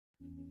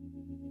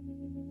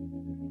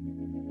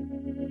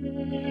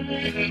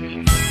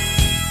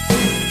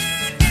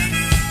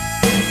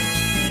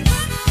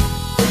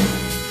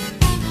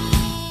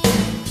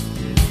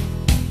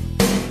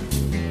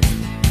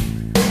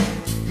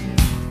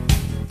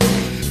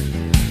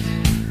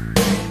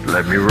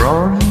Let me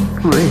run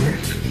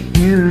with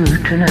you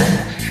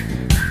tonight.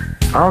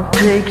 I'll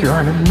take you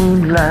on a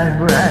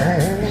moonlight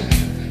ride.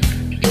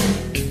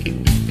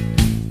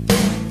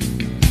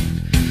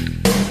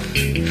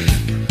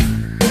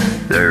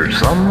 There's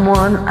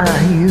someone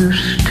I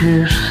used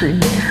to see,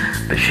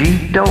 but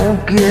she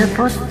don't give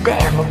a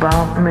damn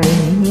about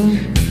me.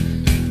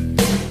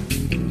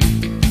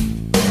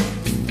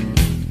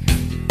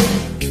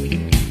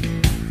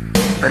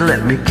 But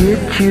let me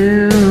get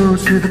you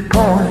to the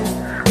point.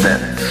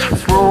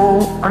 Let's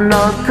roll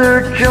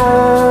another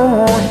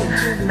joint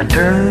and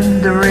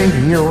turn the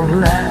radio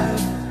loud.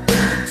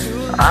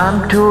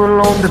 I'm too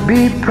alone to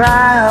be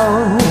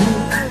proud,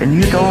 and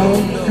you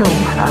don't know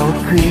how it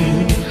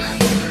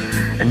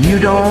feels, and you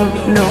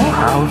don't know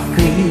how it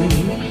feels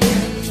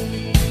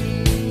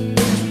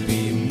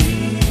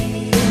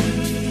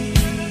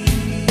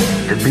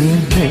to be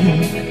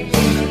me.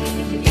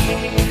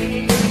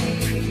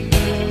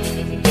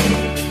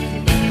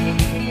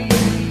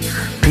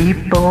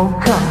 People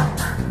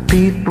come,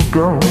 people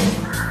go.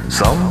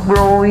 Some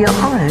grow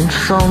young and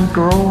some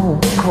grow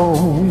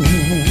cold.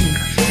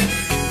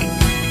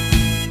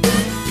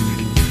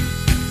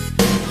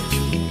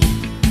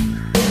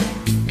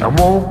 I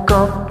woke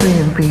up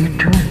in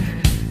between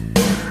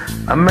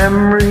a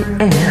memory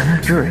and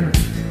a dream.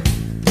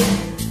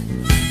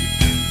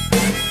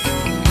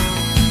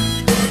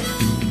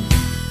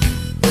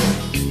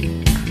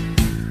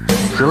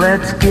 So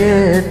let's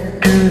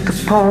get to the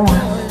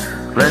point.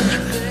 Let's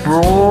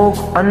roll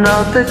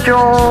another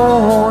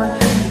joint.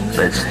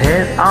 Let's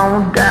head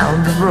on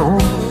down the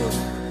road.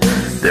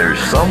 There's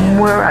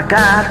somewhere I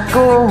gotta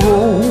go,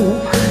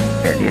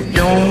 and you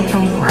don't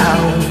know how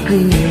it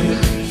feels.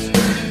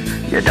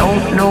 You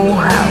don't know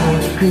how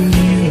it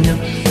feels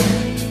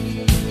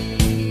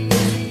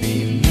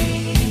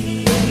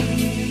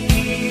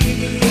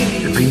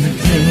to be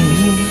me.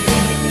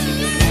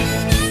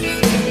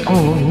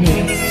 Oh,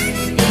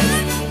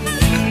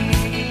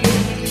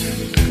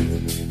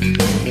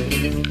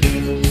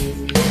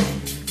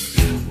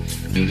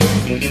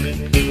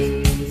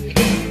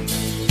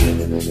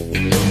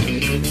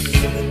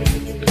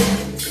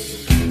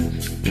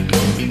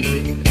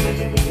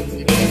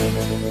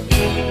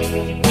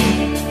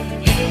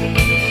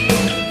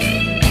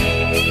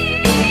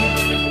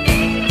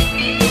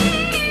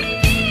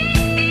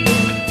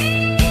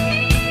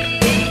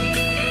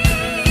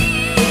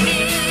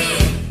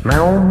 my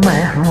old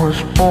man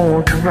was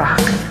born to rock.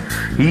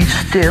 He's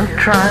still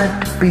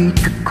trying to beat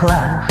the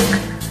clock.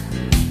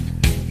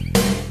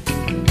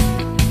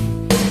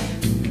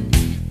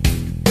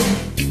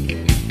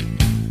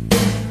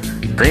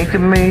 Think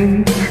of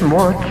me and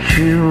what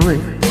you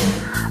will.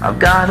 I've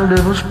got a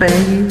little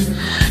space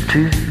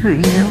to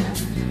feel.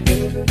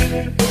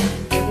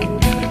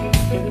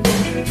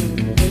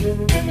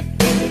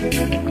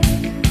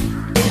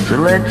 So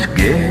let's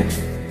get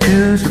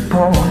to the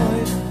point.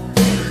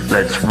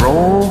 Let's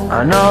roll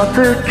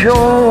another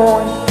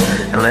joint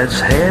and let's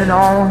head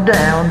on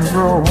down the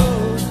road.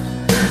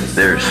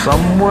 There's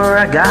somewhere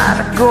I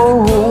gotta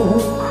go,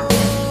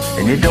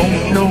 and you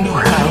don't know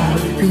how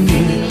it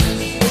feels.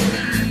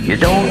 You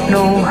don't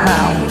know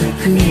how it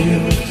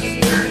feels.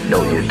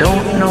 No, you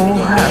don't know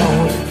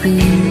how it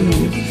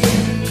feels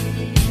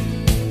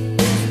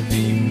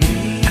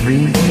to be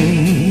me.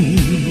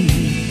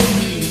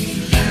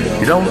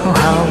 You don't know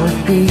how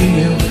it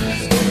feels.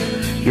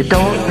 You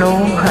don't know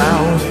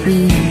how it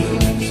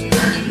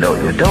feels. No,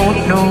 you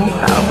don't know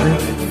how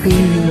it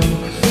feels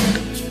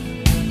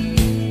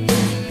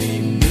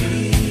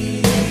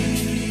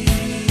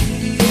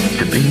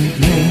to be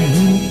me.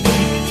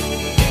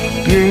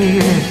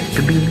 Yeah,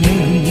 to be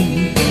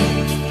me.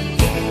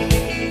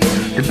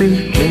 To be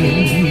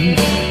me.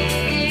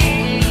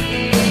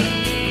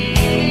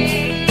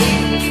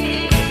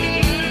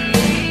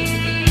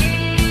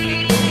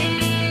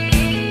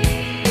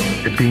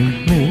 To be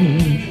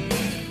me.